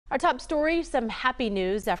Our top story, some happy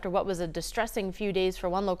news after what was a distressing few days for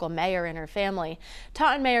one local mayor and her family.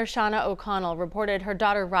 Taunton Mayor Shaunna O'Connell reported her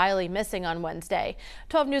daughter Riley missing on Wednesday.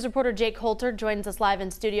 12 News reporter Jake Holter joins us live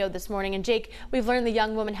in studio this morning. And Jake, we've learned the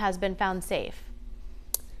young woman has been found safe.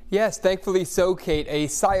 Yes, thankfully so, Kate. A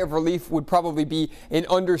sigh of relief would probably be an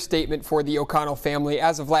understatement for the O'Connell family.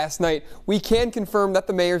 As of last night, we can confirm that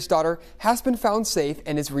the mayor's daughter has been found safe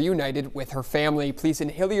and is reunited with her family. Police in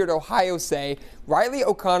Hilliard, Ohio say Riley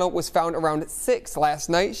O'Connell was found around 6 last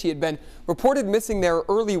night. She had been reported missing there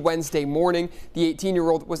early Wednesday morning. The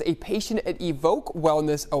 18-year-old was a patient at Evoke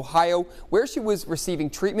Wellness, Ohio, where she was receiving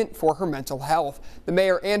treatment for her mental health. The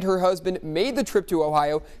mayor and her husband made the trip to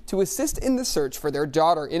Ohio to assist in the search for their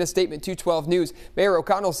daughter. In a statement to 12 News, Mayor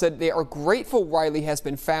O'Connell said they are grateful Riley has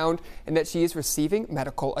been found and that she is receiving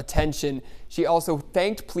medical attention. She also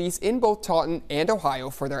thanked police in both Taunton and Ohio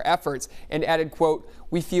for their efforts and added, quote,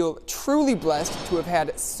 "We feel truly blessed to have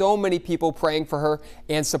had so many people praying for her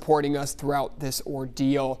and supporting us throughout this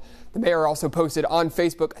ordeal." The mayor also posted on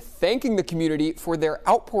Facebook thanking the community for their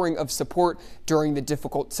outpouring of support during the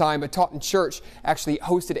difficult time. A Taunton church actually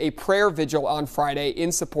hosted a prayer vigil on Friday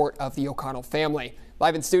in support of the O'Connell family.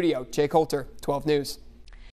 Live in studio, Jake Holter, 12 News.